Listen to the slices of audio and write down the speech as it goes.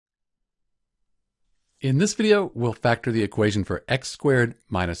In this video, we'll factor the equation for x squared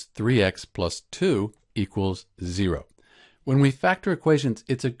minus 3x plus 2 equals 0. When we factor equations,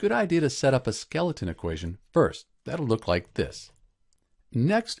 it's a good idea to set up a skeleton equation first. That'll look like this.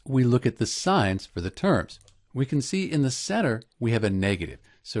 Next, we look at the signs for the terms. We can see in the center, we have a negative.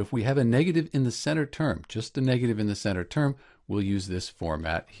 So if we have a negative in the center term, just a negative in the center term, we'll use this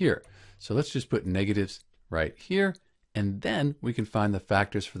format here. So let's just put negatives right here, and then we can find the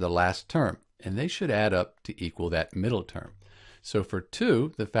factors for the last term, and they should add up to equal that middle term. So for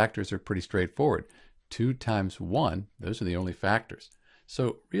 2, the factors are pretty straightforward. 2 times 1, those are the only factors.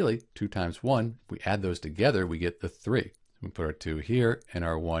 So really, 2 times 1, if we add those together, we get the 3. We put our 2 here and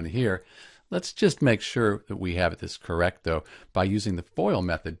our 1 here. Let's just make sure that we have this correct, though, by using the FOIL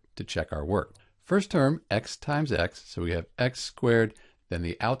method to check our work. First term, x times x, so we have x squared, then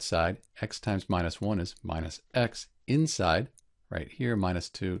the outside, x times minus 1 is minus x. Inside, right here, minus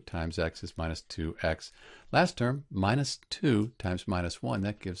 2 times x is minus 2x. Last term, minus 2 times minus 1,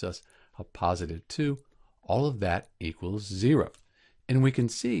 that gives us a positive 2. All of that equals 0. And we can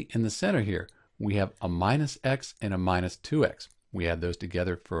see in the center here, we have a minus x and a minus 2x. We add those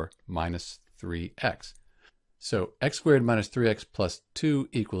together for minus 3x. So x squared minus 3x plus 2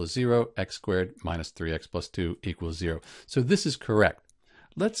 equals 0. X squared minus 3x plus 2 equals 0. So this is correct.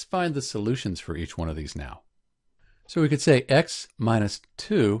 Let's find the solutions for each one of these now. So we could say x minus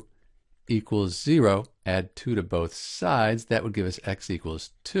 2 equals 0. Add 2 to both sides. That would give us x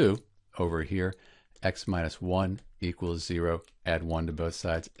equals 2. Over here, x minus 1 equals 0. Add 1 to both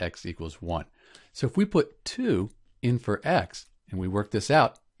sides. X equals 1. So if we put 2 in for x and we work this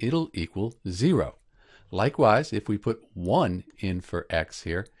out, it'll equal 0. Likewise, if we put 1 in for x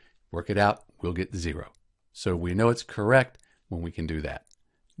here, work it out, we'll get 0. So we know it's correct when we can do that.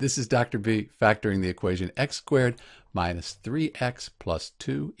 This is Dr. B factoring the equation x squared minus 3x plus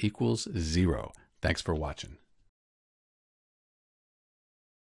 2 equals 0. Thanks for watching.